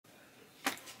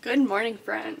Good morning,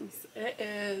 friends. It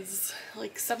is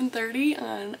like 7:30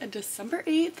 on December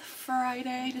 8th,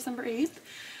 Friday, December 8th.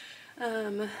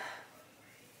 I'm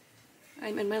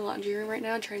in my laundry room right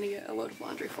now trying to get a load of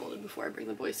laundry folded before I bring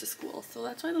the boys to school. So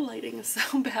that's why the lighting is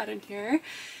so bad in here.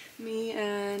 Me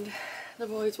and the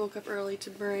boys woke up early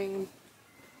to bring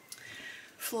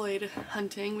Floyd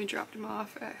hunting. We dropped him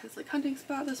off at his hunting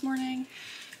spot this morning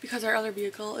because our other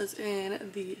vehicle is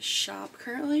in the shop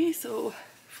currently. So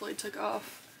Floyd took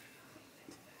off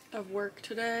of work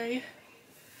today,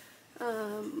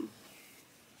 and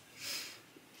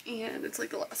it's like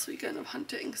the last weekend of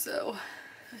hunting, so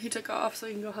he took off so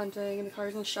he can go hunting and the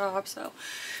car's in the shop. So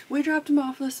we dropped him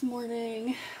off this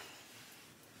morning,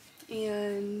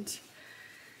 and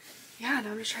yeah,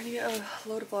 now I'm just trying to get a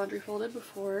load of laundry folded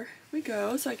before we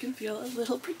go so I can feel a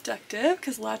little productive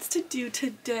because lots to do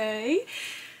today.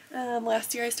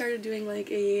 Last year I started doing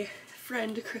like a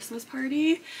friend Christmas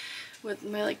party with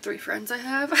my 3 friends I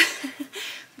have,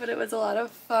 but it was a lot of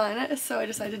fun, so I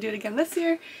decided to do it again this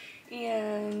year,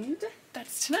 and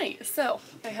that's tonight. So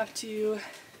I have to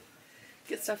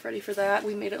get stuff ready for that.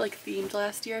 We made it themed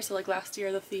last year, so last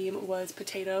year the theme was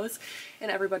potatoes and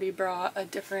everybody brought a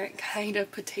different kind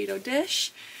of potato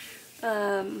dish.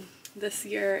 This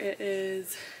year it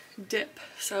is dip,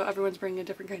 so everyone's bringing a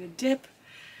different kind of dip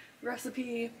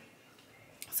recipe.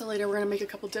 So later we're gonna make a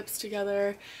couple dips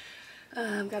together.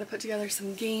 Got to put together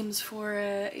some games for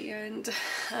it, and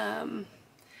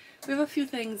we have a few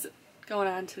things going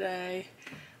on today.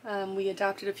 We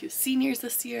adopted a few seniors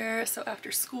this year, so after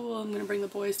school I'm going to bring the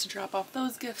boys to drop off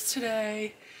those gifts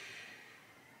today.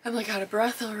 I'm out of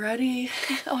breath already.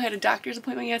 Oh, I had a doctor's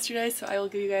appointment yesterday, so I will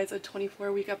give you guys a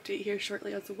 24-week update here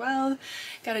shortly as well.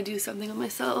 Got to do something with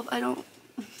myself. Do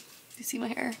you see my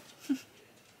hair? I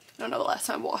don't know the last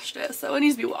time I washed it, so it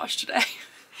needs to be washed today.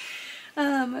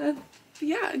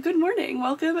 Yeah, good morning.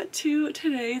 Welcome to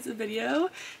today's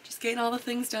video. Just getting all the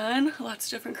things done. Lots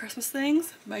of different Christmas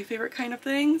things. My favorite kind of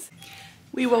things.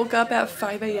 We woke up at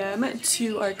 5 a.m.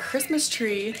 to our Christmas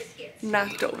tree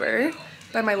knocked over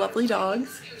by my lovely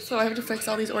dogs. So I have to fix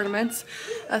all these ornaments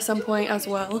at some point as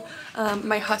well.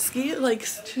 My husky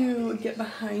likes to get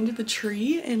behind the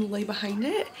tree and lay behind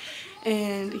it.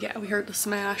 And yeah, we heard the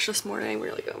smash this morning. We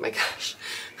were like, oh my gosh,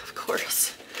 of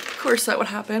course that would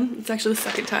happen. It's actually the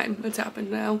second time it's happened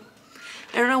now.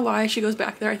 I don't know why she goes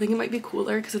back there. I think it might be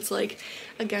cooler because it's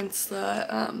against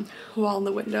the wall in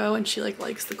the window, and she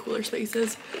likes the cooler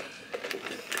spaces.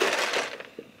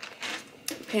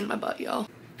 Pain in my butt, y'all.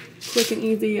 Quick and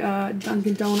easy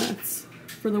Dunkin' Donuts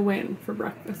for the win for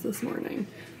breakfast this morning.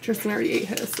 Tristan already ate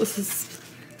his. This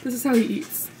is how he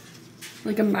eats.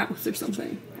 Like a mouse or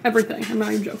something. Everything. I'm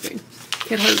not even joking.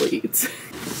 Kid hardly eats.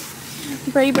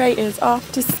 Bray Bray is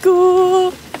off to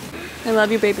school. I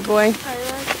love you, baby boy. I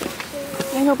love you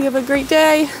too. I hope you have a great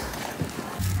day.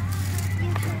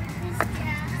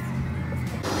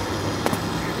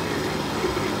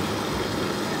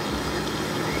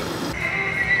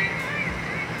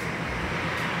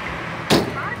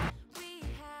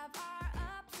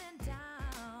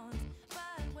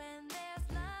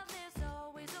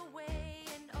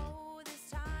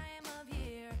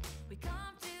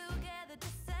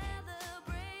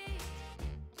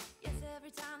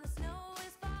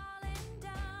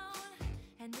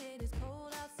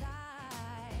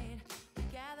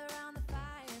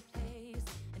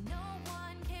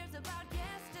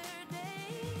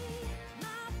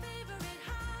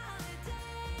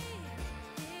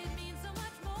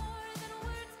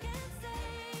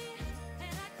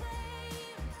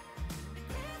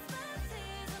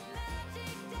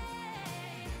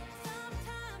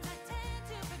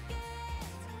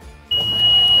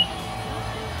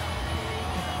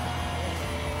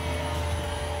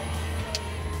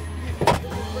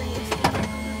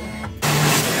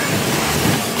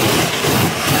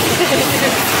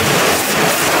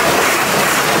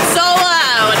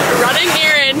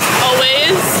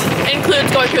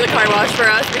 Through the car wash for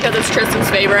us because it's Tristan's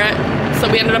favorite.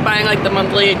 So we ended up buying the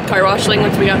monthly car wash thing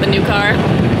once we got the new car.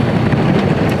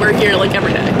 We're here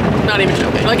every day. Not even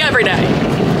joking. Every day.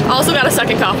 Also got a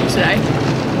second coffee today.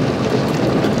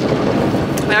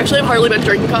 I actually have hardly been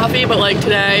drinking coffee, but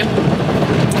today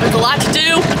there's a lot to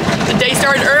do. The day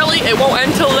started early. It won't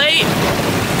end till late.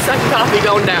 Second coffee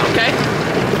going down, okay?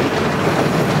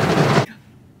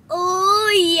 Oh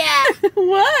yeah.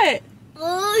 What?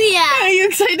 Oh yeah. Are you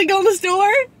excited to go in the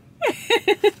store?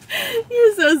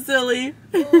 You're so silly.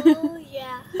 Oh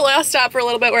yeah. Last stop for a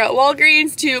little bit, we're at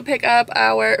Walgreens to pick up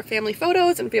our family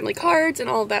photos and family cards and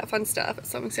all of that fun stuff.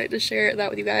 So I'm excited to share that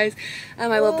with you guys. I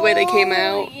love the way they came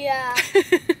out. Yeah.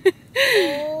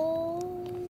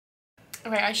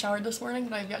 Okay, I showered this morning,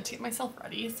 but I've got to get myself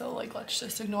ready, so like let's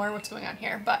just ignore what's going on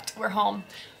here. But we're home.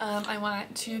 I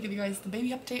want to give you guys the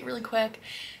baby update really quick.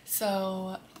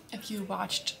 So if you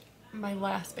watched my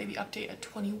last baby update at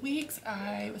 20 weeks,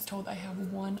 I was told I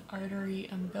have 1 artery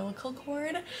umbilical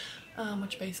cord,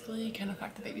 which basically can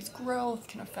affect the baby's growth,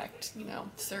 can affect, you know,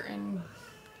 certain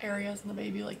areas in the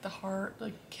baby, like the heart,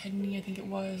 like kidney, I think it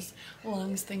was,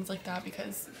 lungs, things like that,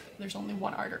 because there's only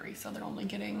 1 artery, so they're only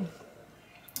getting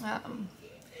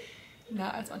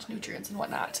not as much nutrients and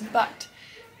whatnot. But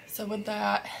so with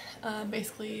that,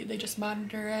 basically they just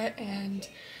monitor it, and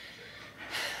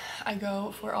I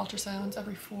go for ultrasounds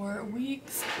every 4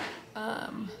 weeks,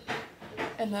 and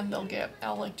then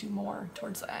I'll like do more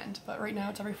towards the end, but right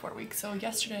now it's every 4 weeks. So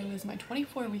yesterday was my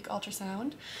 24-week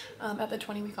ultrasound. At the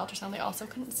 20-week ultrasound they also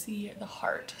couldn't see the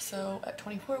heart, so at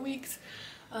 24 weeks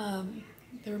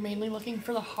they were mainly looking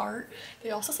for the heart. They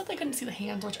also said they couldn't see the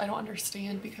hands, which I don't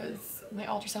understand, because my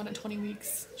ultrasound at 20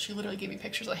 weeks, she literally gave me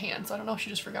pictures of the hands, so I don't know if she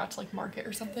just forgot to like mark it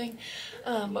or something,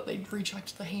 but they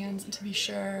rechecked the hands to be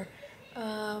sure.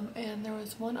 And there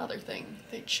was one other thing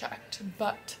they checked,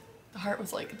 but the heart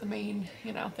was like the main,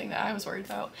 you know, thing that I was worried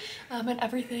about. And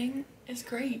everything is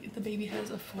great. The baby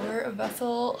has a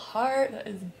 4-vessel heart that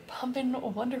is pumping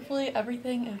wonderfully.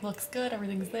 Everything, it looks good,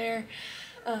 everything's there.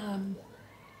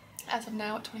 As of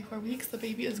now, at 24 weeks, the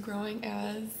baby is growing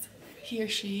as he or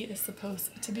she is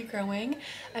supposed to be growing.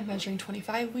 I'm measuring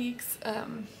 25 weeks,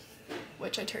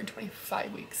 which I turned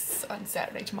 25 weeks on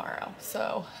Saturday tomorrow.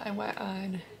 So I went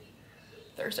on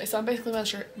Thursday, so I'm basically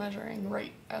measuring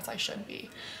right as I should be.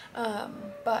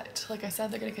 But like I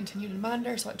said, they're going to continue to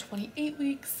monitor, so at 28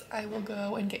 weeks I will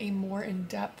go and get a more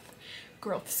in-depth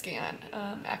growth scan,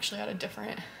 actually at a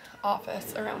different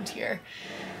office around here,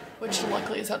 which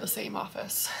luckily is at the same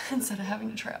office instead of having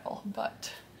to travel.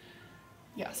 But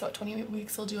yeah, so at 28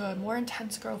 weeks they'll do a more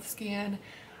intense growth scan.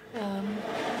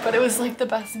 But it was like the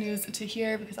best news to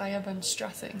hear, because I have been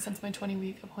stressing since my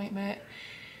 20-week appointment.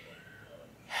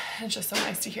 It's just so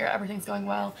nice to hear everything's going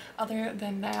well. Other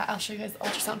than that, I'll show you guys the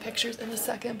ultrasound pictures in a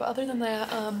second, but other than that,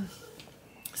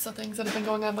 so things that have been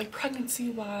going on, like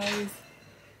pregnancy-wise,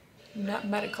 not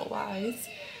medical-wise,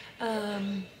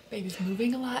 baby's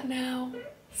moving a lot now,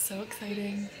 so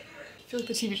exciting. I feel like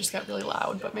the TV just got really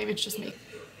loud, but maybe it's just me.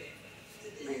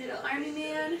 My little army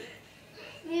man.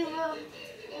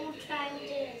 We'll try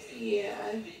this. Yeah.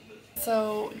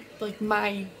 So, like,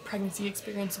 my pregnancy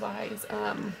experience-wise,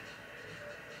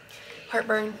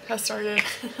 heartburn has started.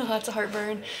 Lots of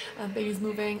heartburn. Baby's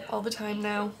moving all the time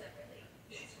now,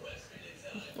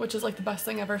 which is like the best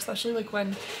thing ever, especially like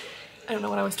when, I don't know,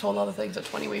 when I was told all the things at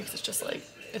 20 weeks, it's just like,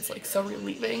 it's like so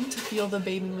relieving to feel the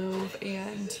baby move,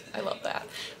 and I love that.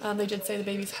 They did say the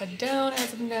baby's head down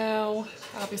as of now.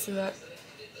 Obviously that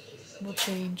will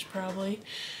change probably,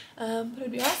 but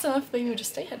it'd be awesome if the baby would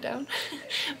just stay head down.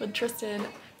 With Tristan,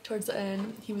 towards the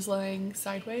end, he was lying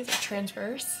sideways, like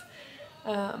transverse.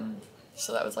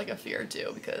 So that was like a fear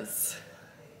too, because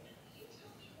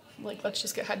like, let's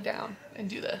just get head down and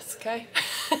do this, okay?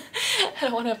 I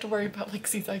don't want to have to worry about like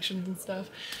C-sections and stuff.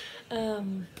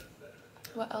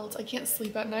 What else? I can't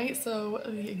sleep at night, so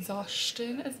the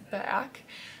exhaustion is back.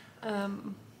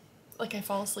 Like I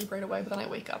fall asleep right away, but then I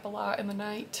wake up a lot in the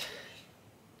night.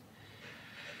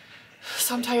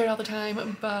 So I'm tired all the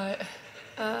time, but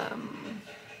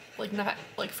like not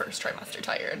like first trimester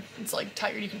tired. It's like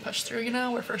tired you can push through, you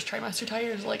know, where first trimester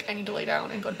tired is like I need to lay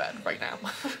down and go to bed right now.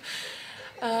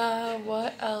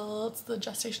 What else? The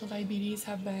gestational diabetes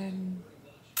have been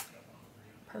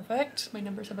perfect. My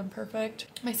numbers have been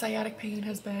perfect. My sciatic pain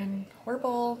has been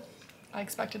horrible. I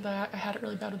expected that. I had it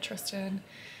really bad with Tristan.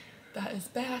 That is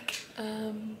back.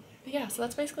 But yeah, so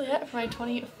that's basically it for my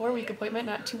 24-week appointment.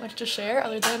 Not too much to share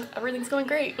other than everything's going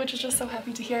great, which is just so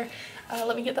happy to hear.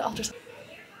 Let me get the ultrasound.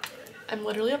 I'm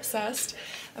literally obsessed.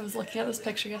 I was looking at this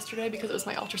picture yesterday because it was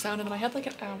my ultrasound, and then I had like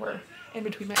an hour in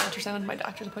between my ultrasound and my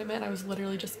doctor's appointment, and I was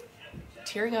literally just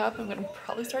tearing up. I'm gonna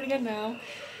probably start again now.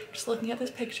 Just looking at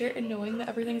this picture and knowing that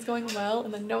everything's going well,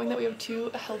 and then knowing that we have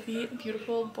 2 healthy,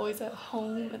 beautiful boys at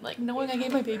home, and like knowing I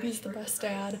gave my babies the best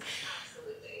dad.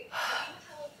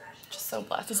 Just so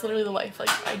blessed. It's literally the life like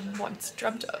I once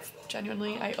dreamt of.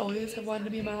 Genuinely, I always have wanted to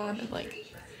be a mom, and like,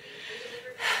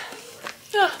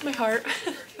 my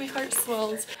heart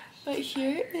swells. But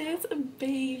here is a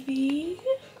baby.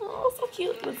 Oh, so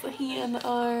cute. That's the hand, the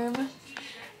arm,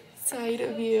 side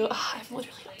view. Oh, I'm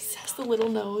literally obsessed. The little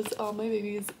nose. All my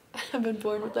babies have been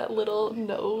born with that little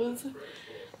nose.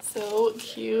 So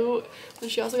cute. And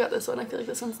she also got this one. I feel like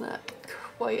this one's not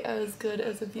quite as good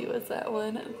as a view as that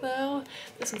one, though.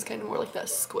 This one's kind of more like that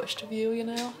squished view, you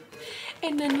know?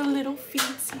 And then the little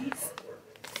feetsies.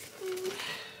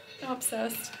 now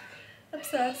obsessed.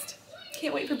 Obsessed.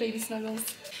 Can't wait for baby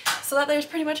snuggles. So there's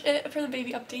pretty much it for the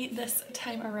baby update this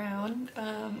time around.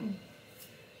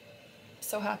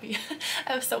 So happy.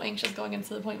 I was so anxious going into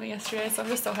the appointment yesterday, so I'm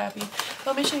just so happy. But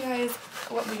let me show you guys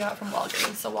what we got from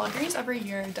Walgreens. So Walgreens every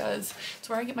year does, it's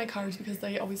where I get my cards because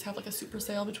they always have like a super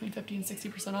sale between 50 and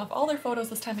 60% off all their photos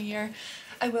this time of year.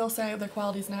 I will say their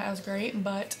quality is not as great,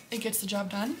 but it gets the job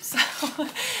done. So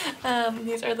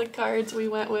these are the cards we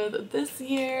went with this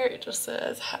year. It just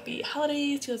says Happy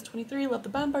Holidays 2023, love the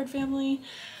Bombard family.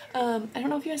 I don't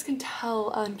know if you guys can tell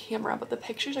on camera, but the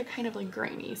pictures are kind of like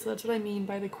grainy, so that's what I mean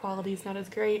by the quality is not as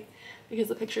great, because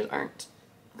the pictures aren't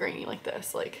grainy like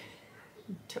this, like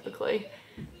typically,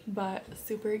 but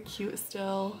super cute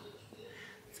still,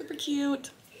 super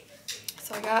cute.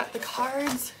 So I got the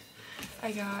cards,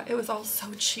 it was all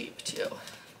so cheap too.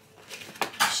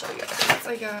 I'll show you guys.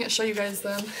 I can't show you guys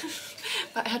them.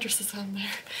 My address is on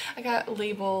there. I got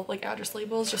address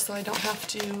labels just so I don't have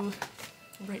to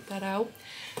write that out.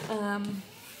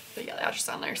 But yeah, the address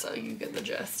on there so you get the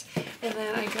gist. And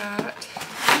then I got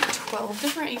 12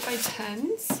 different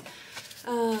 8x10s.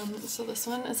 So this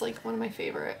one is like one of my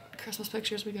favorite Christmas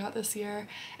pictures we got this year.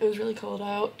 It was really cold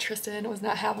out. Tristan was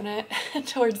not having it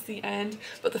towards the end,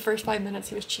 but the first 5 minutes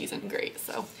he was cheesing great.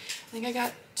 So I think I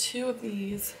got 2 of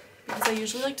these because I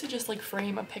usually like to just like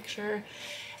frame a picture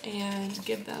and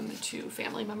give them to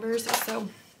family members. So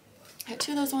I got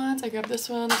 2 of those ones. I grabbed this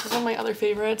one. This is one of my other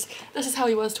favorites. This is how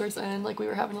he was towards the end. Like we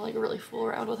were having to like really fool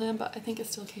around with him, but I think it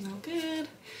still came out good.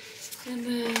 And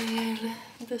then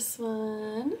this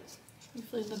one,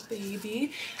 hopefully the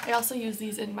baby. I also use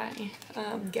these in my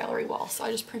gallery wall, so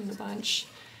I just printed a bunch.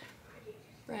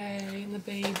 Ray and the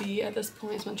baby. At this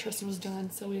point is when Tristan was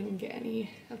done, so we didn't get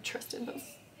any of Tristan, but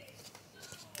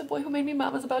the boy who made me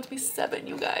mom is about to be 7,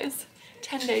 you guys.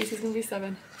 10 days, he's gonna be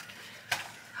 7.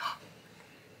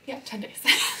 Yeah, 10 days.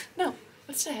 No,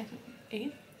 what's today?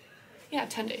 8th? Yeah,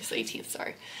 10 days, so 18th,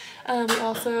 sorry.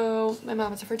 My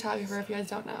mom is a photographer, if you guys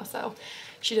don't know, so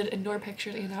she did indoor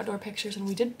pictures and outdoor pictures, and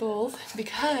we did both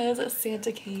because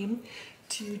Santa came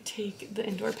to take the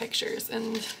indoor pictures,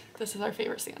 and this is our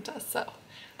favorite Santa, so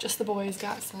just the boys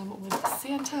got some with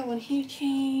Santa when he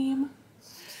came.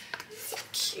 So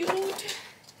cute.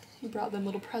 He brought them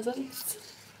little presents.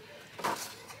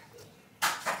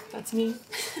 That's me.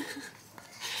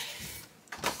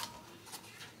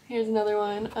 Here's another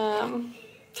one.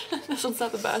 This one's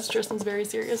not the best. Tristan's very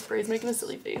serious. Bray's making a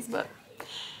silly face, but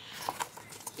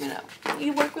you know,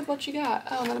 you work with what you got.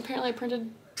 Oh, and then apparently I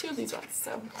printed 2 of these ones,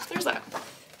 so there's that.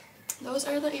 Those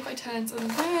are the 8x10s,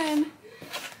 and then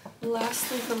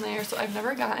lastly from there, so I've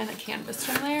never gotten a canvas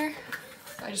from there.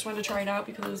 I just wanted to try it out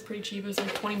because it was pretty cheap. It was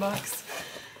like 20 bucks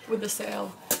with the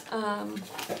sale. And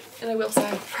I will say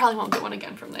I probably won't get one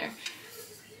again from there.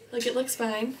 Like, it looks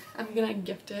fine. I'm gonna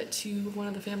gift it to one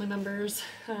of the family members.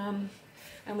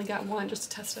 I only got one just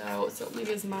to test it out, so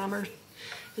maybe his mom or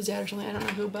his dad or something, I don't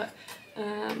know who, but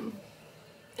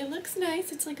it looks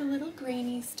nice. It's like a little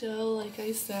grainy still, like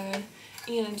I said.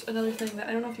 And another thing that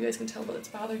I don't know if you guys can tell, but it's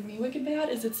bothering me wicked bad,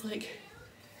 is it's like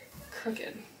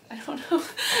crooked. I don't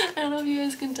know if you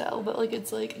guys can tell, but like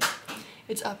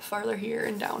it's up farther here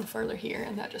and down farther here,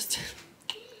 and that just,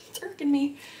 it's irking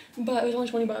me. But it was only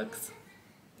 20 bucks.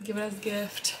 Give it as a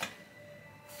gift.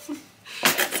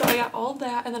 So I got all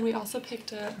that, and then we also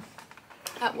picked up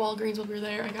at Walgreens when we were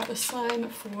there. I got the slime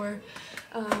for,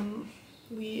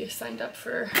 we signed up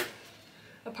for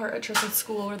a part at Tristan's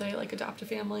school where they like adopt a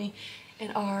family,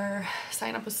 and our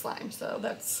sign up was slime. So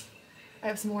that's, I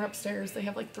have some more upstairs. They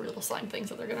have like 3 little slime things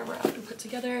that they're gonna wrap and put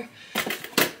together.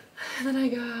 And then I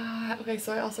got, okay,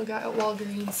 so I also got at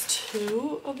Walgreens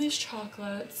 2 of these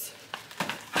chocolates.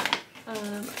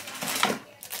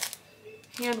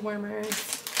 Hand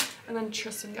warmers, and then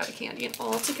Tristan got a candy, and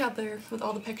all together with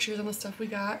all the pictures and the stuff we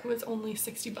got, it was only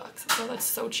 60 bucks. So that's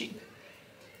so cheap.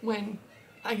 When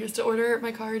I used to order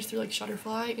my cards through like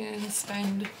Shutterfly and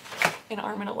spend an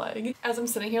arm and a leg. As I'm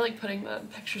sitting here like putting the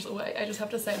pictures away, I just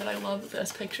have to say that I love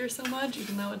this picture so much,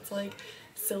 even though it's like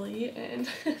silly and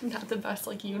not the best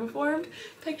like uniformed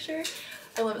picture.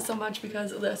 I love it so much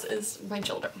because this is my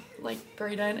children. Like,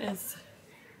 Braden is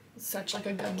such like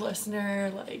a good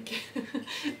listener, like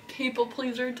people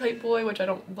pleaser type boy, which I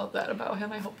don't love that about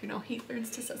him. I hope, you know, he learns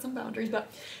to set some boundaries,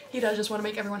 but he does just want to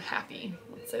make everyone happy,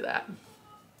 let's say that.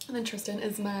 And then Tristan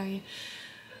is my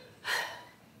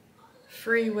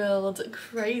free-willed,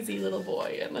 crazy little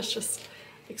boy, and this just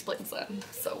explains that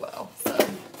so well. So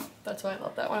that's why I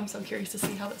love that one. I'm so curious to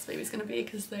see how this baby's gonna be,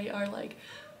 because they are like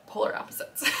polar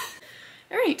opposites.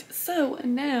 Alright, so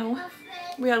now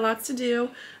we got lots to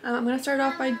do. I'm going to start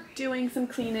off by doing some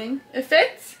cleaning. It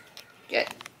fits? Good.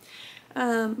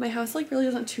 My house like really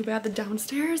isn't too bad. The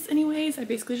downstairs anyways, I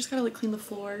basically just gotta like clean the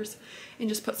floors and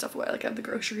just put stuff away. Like I have the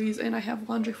groceries and I have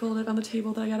laundry folded on the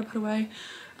table that I gotta put away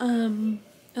on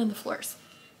the floors.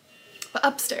 But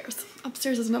upstairs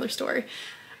is another story.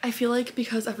 I feel like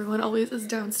because everyone always is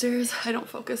downstairs, I don't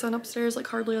focus on upstairs like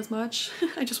hardly as much.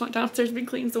 I just want downstairs to be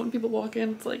clean so when people walk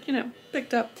in it's like, you know,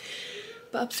 picked up.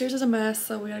 But upstairs is a mess,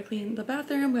 so we gotta clean the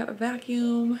bathroom, we have a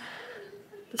vacuum,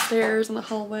 the stairs and the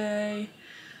hallway.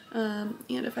 And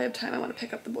if I have time I want to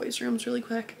pick up the boys' rooms really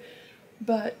quick.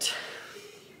 But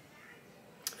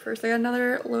first I got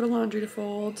another load of laundry to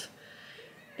fold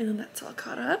and then that's all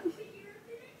caught up.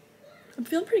 I'm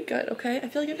feeling pretty good, okay? I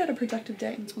feel like I've had a productive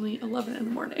day and it's only 11 in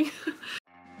the morning.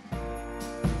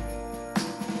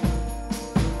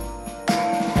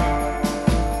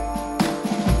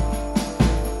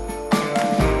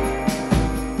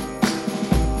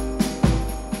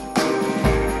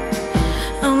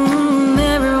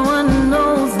 Everyone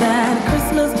knows that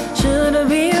Christmas should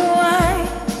be white.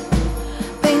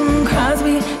 Bing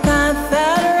Crosby got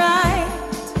that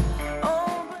right.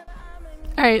 Oh,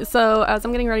 Alright, so as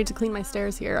I'm getting ready to clean my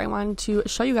stairs here, I wanted to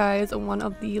show you guys one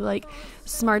of the like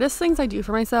smartest things I do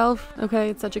for myself. Okay,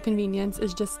 it's such a convenience,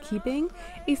 is just keeping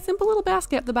a simple little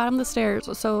basket at the bottom of the stairs.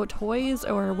 So toys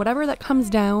or whatever that comes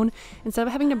down, instead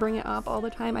of having to bring it up all the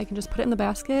time, I can just put it in the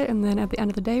basket and then at the end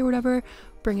of the day or whatever,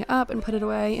 bring it up and put it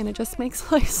away, and it just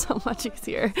makes life so much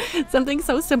easier. Something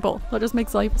so simple that just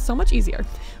makes life so much easier.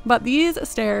 But these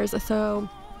stairs, so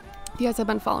if you guys have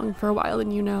been following for a while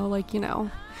and you know, like, you know,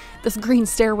 this green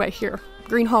stairway here,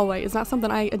 green hallway, is not something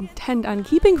I intend on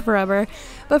keeping forever,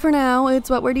 but for now it's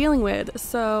what we're dealing with.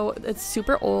 So it's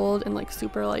super old and like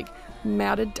super like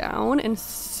matted down and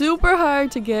super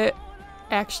hard to get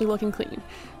actually looking clean.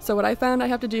 So what I found I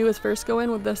have to do is first go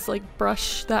in with this like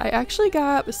brush that I actually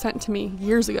got sent to me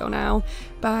years ago now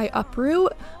by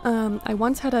Uproot. I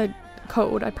once had a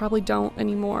code, I probably don't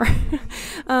anymore.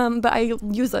 But I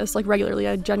use this like regularly.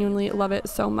 I genuinely love it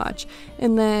so much.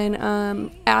 And then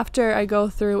after I go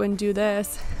through and do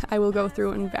this, I will go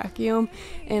through and vacuum,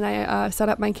 and I set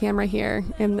up my camera here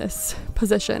in this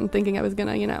position thinking I was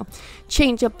gonna, you know,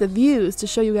 change up the views to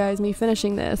show you guys me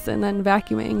finishing this and then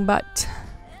vacuuming, but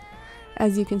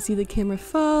as you can see the camera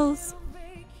falls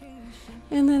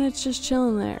and then it's just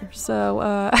chilling there. So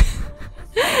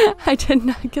I did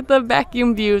not get the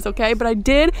vacuum views, okay? But I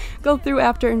did go through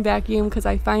after and vacuum because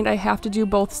I find I have to do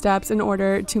both steps in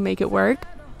order to make it work.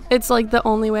 It's like the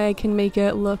only way I can make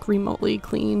it look remotely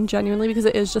clean, genuinely, because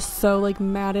it is just so like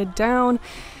matted down.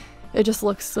 It just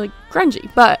looks like grungy,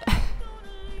 but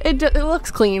it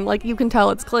looks clean. Like you can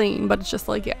tell it's clean, but it's just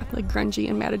like, yeah, like grungy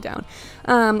and matted down.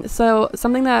 So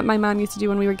something that my mom used to do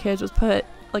when we were kids was put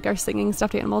like our singing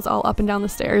stuffed animals all up and down the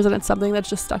stairs, and it's something that's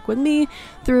just stuck with me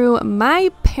through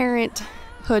my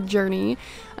parenthood journey.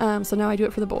 So now I do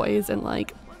it for the boys, and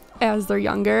like as they're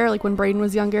younger, like when Braden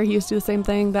was younger, he used to do the same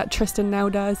thing that Tristan now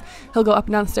does. He'll go up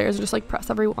and down the stairs and just like press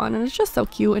everyone, and it's just so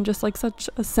cute and just like such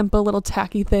a simple little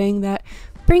tacky thing that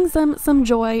brings them some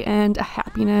joy and a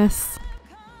happiness.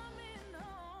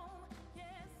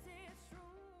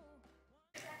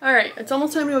 Alright, it's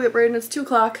almost time to go get Braden. It's 2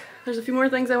 o'clock. There's a few more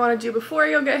things I want to do before I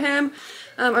go get him.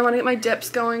 I want to get my dips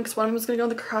going because one of them is going to go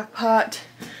in the crock pot.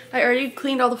 I already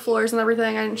cleaned all the floors and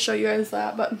everything. I didn't show you guys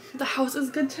that, but the house is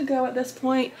good to go at this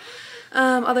point.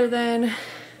 Other than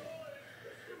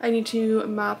I need to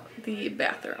mop the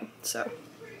bathroom. So,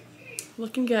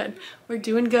 looking good. We're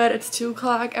doing good. It's 2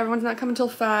 o'clock. Everyone's not coming till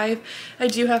 5. I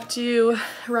do have to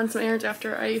run some errands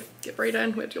after I get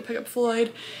Braden. We have to go pick up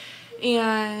Floyd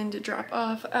and drop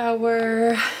off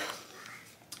our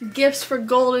gifts for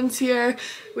Golden's here.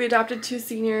 We adopted 2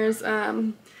 seniors.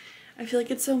 I feel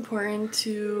like it's so important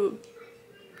to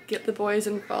get the boys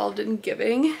involved in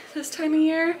giving this time of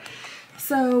year.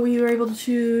 So we were able to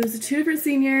choose 2 different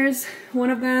seniors. One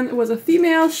of them was a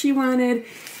female. She wanted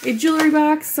a jewelry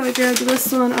box, so I grabbed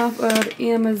this one off of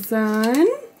Amazon.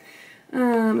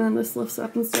 And this lifts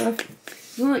up and stuff.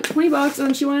 It was only like 20 bucks,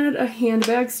 and she wanted a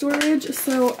handbag storage,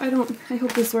 so I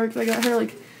hope this works. I got her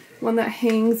like one that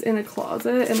hangs in a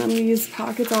closet, and then these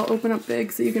pockets all open up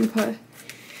big so you can put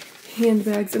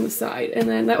handbags in the side. And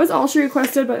then that was all she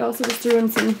requested, but I also just threw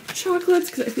in some chocolates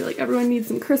because I feel like everyone needs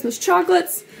some Christmas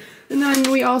chocolates. And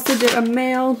then we also did a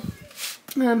male.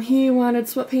 He wanted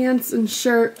sweatpants and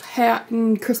shirt, hat,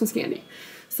 and Christmas candy.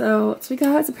 So that's what we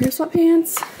got. It's a pair of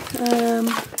sweatpants.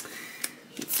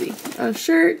 Let's see, a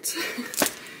shirt,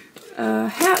 a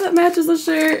hat that matches the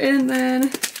shirt, and then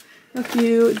a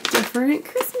few different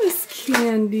Christmas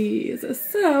candies.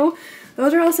 So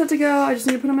those are all set to go. I just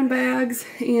need to put them in bags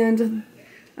and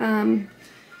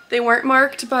they weren't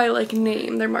marked by like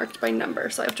name, they're marked by number.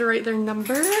 So I have to write their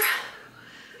number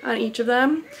on each of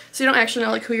them. So you don't actually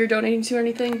know like who you're donating to or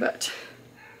anything, but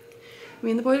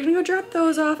me and the boys are gonna go drop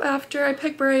those off after I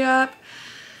pick Bray up.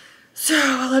 So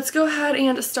let's go ahead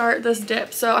and start this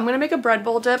dip. So I'm gonna make a bread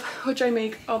bowl dip, which I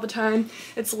make all the time.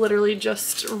 It's literally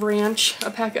just ranch, a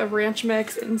pack of ranch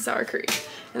mix and sour cream.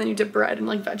 And then you dip bread and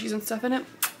like veggies and stuff in it.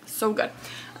 So good.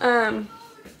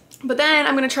 But then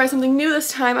I'm gonna try something new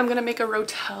this time. I'm gonna make a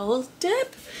rotel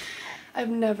dip. I've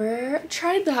never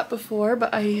tried that before,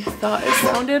 but I thought it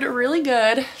sounded really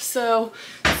good. So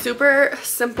super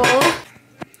simple.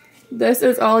 This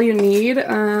is all you need.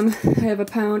 I have a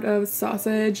pound of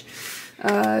sausage,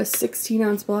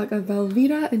 16-ounce block of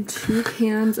Velveeta, and 2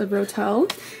 cans of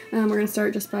Rotel. We're gonna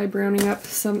start just by browning up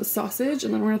some sausage,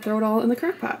 and then we're gonna throw it all in the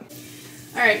crock pot.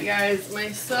 All right, guys,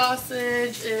 my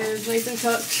sausage is nice and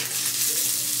cooked.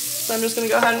 So I'm just gonna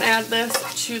go ahead and add this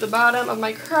to the bottom of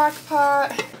my crock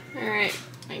pot. All right,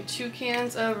 my 2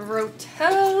 cans of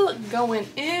Rotel going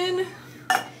in.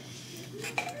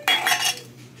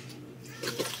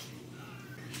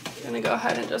 I'm gonna go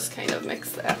ahead and just kind of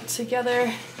mix that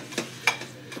together.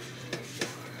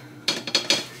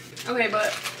 Okay,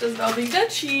 but does Velveeta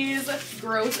cheese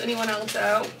gross anyone else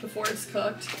out before it's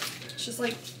cooked? It's just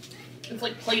like, it's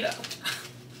like Play-Doh.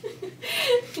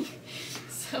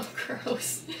 So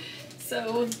gross.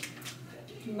 So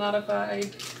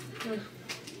modified.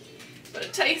 But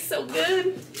it tastes so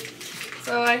good.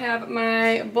 So I have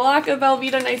my block of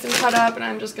Velveeta nice and cut up, and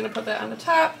I'm just gonna put that on the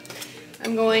top.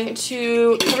 I'm going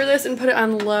to cover this and put it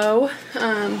on low.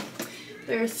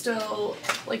 There's still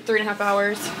like 3.5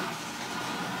 hours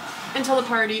until the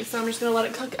party, so I'm just gonna let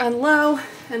it cook on low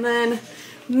and then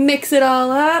mix it all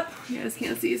up. You guys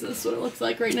can't see, so this is what it looks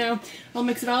like right now. I'll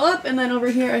mix it all up, and then over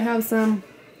here I have some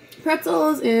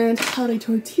pretzels and holiday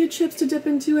tortilla chips to dip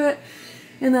into it.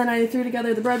 And then I threw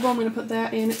together the bread bowl. I'm gonna put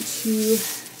that into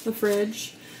the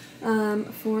fridge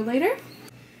for later.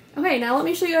 Okay, now let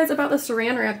me show you guys about the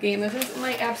saran wrap game. This is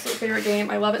my absolute favorite game.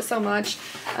 I love it so much.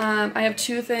 I have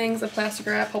 2 things of plastic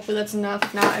wrap. Hopefully that's enough.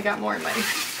 If not, I got more in my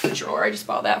drawer. I just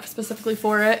bought that specifically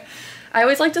for it. I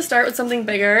always like to start with something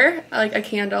bigger, like a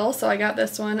candle. So I got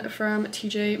this one from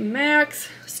TJ Maxx.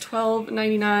 It's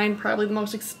 $12.99, probably the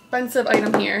most expensive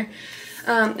item here.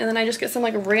 And then I just get some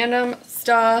like random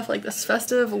stuff, like this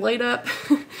festive light up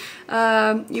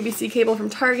UVC cable from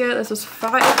Target. This was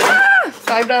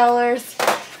 $5.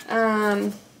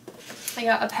 I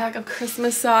got a pack of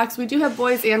Christmas socks. We do have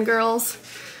boys and girls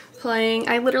playing.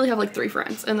 I literally have like 3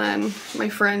 friends, and then my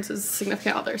friends is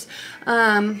significant others.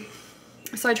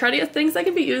 So I try to get things that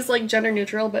can be used like gender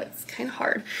neutral, but it's kind of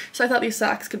hard. So I thought these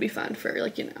socks could be fun for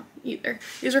like, you know, either.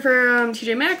 These are from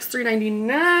TJ Maxx,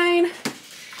 $3.99.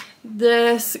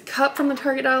 This cup from the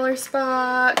Target dollar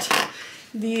spot.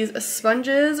 These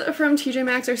sponges from TJ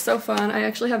Maxx are so fun. I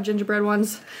actually have gingerbread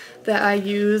ones that I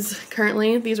use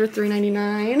currently. These were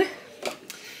 $3.99.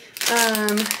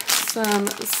 Some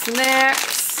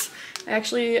snacks. I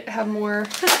actually have more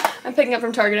I'm picking up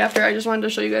from Target after. I just wanted to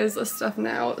show you guys this stuff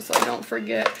now so I don't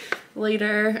forget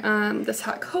later. This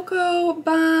hot cocoa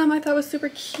bomb I thought was super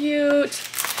cute.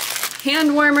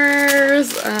 Hand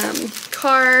warmers,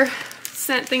 car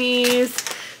scent thingies,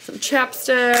 some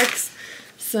chapsticks,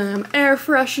 some air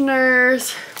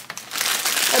fresheners,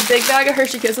 a big bag of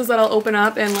Hershey Kisses that I'll open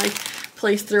up and like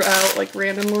place throughout like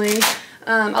randomly.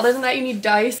 Other than that, you need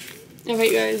dice.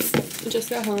 Okay, you guys, I just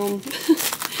got home.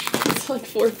 It's like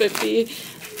 4:50.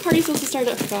 Party's supposed to start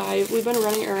at 5. We've been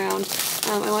running around.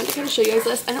 I wanted to kind of show you guys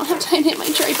this. I don't have time to get my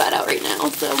tripod out right now,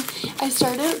 so I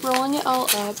started rolling it all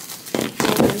up.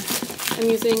 I'm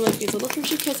using like these little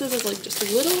Hershey Kisses as like just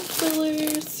little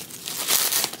fillers.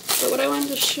 But what I wanted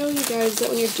to show you guys is that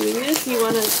when you're doing this, you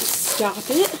want to stop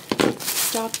it.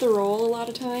 Stop the roll a lot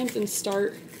of times and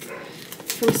start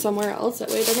from somewhere else. That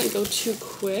way it doesn't go too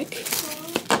quick.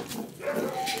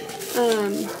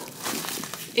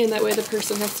 And that way the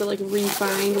person has to like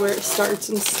re-find where it starts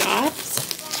and stops.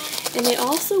 And they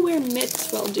also wear mitts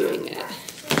while doing it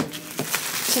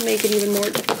to make it even more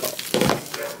difficult.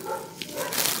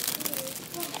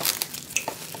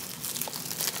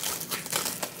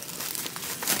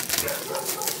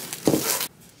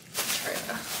 Try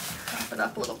to wrap it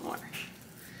up a little more.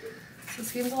 So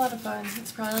this game is a lot of fun.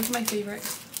 It's probably like my favorite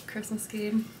Christmas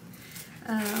game.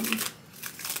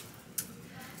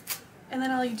 And then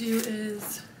all you do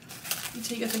is you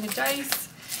take a thing of dice,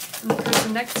 and the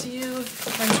person next to you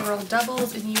tries to roll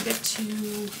doubles, and you get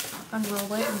to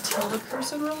unroll it until the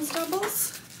person rolls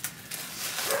doubles.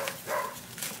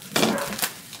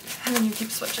 And then you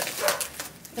keep switching.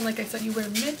 And like I said, you wear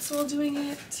mitts while doing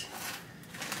it.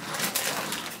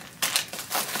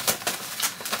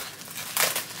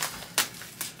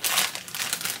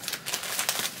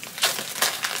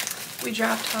 we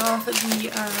dropped off the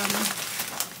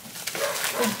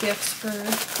gifts for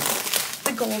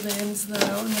the Goldens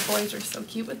though, and the boys were so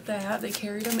cute with that. They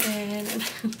carried them in and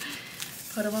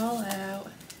put them all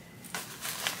out.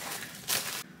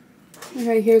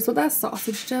 Alright, here's what that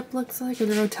sausage dip looks like, or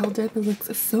the rotel dip. It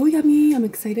looks so yummy. I'm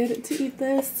excited to eat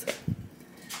this.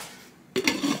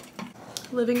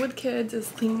 Living with kids is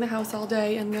cleaning the house all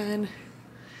day and then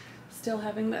still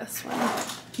having this when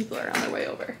people are on their way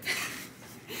over.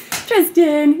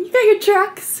 Tristan, you got your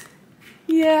trucks?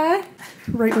 Yeah?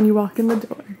 Right when you walk in the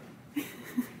door.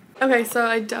 Okay, so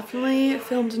I definitely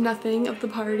filmed nothing of the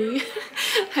party.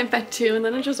 I meant to, and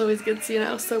then it just always gets, you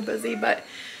know, so busy, but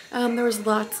there was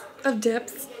lots of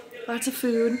dips, lots of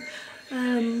food.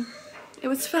 It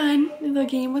was fun. The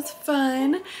game was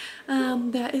fun.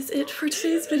 That is it for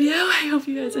today's video. I hope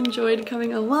you guys enjoyed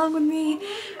coming along with me.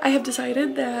 I have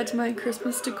decided that my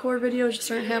Christmas decor videos just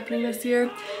aren't happening this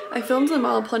year. I filmed them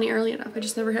all plenty early enough. I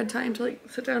just never had time to like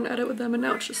sit down and edit with them, and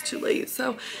now it's just too late.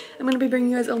 So I'm going to be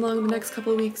bringing you guys along the next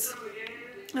couple of weeks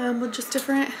with just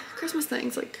different Christmas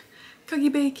things like cookie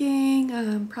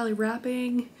baking, probably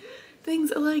wrapping,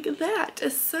 things like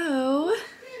that. So I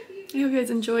hope you guys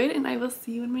enjoyed, and I will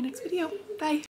see you in my next video. Bye!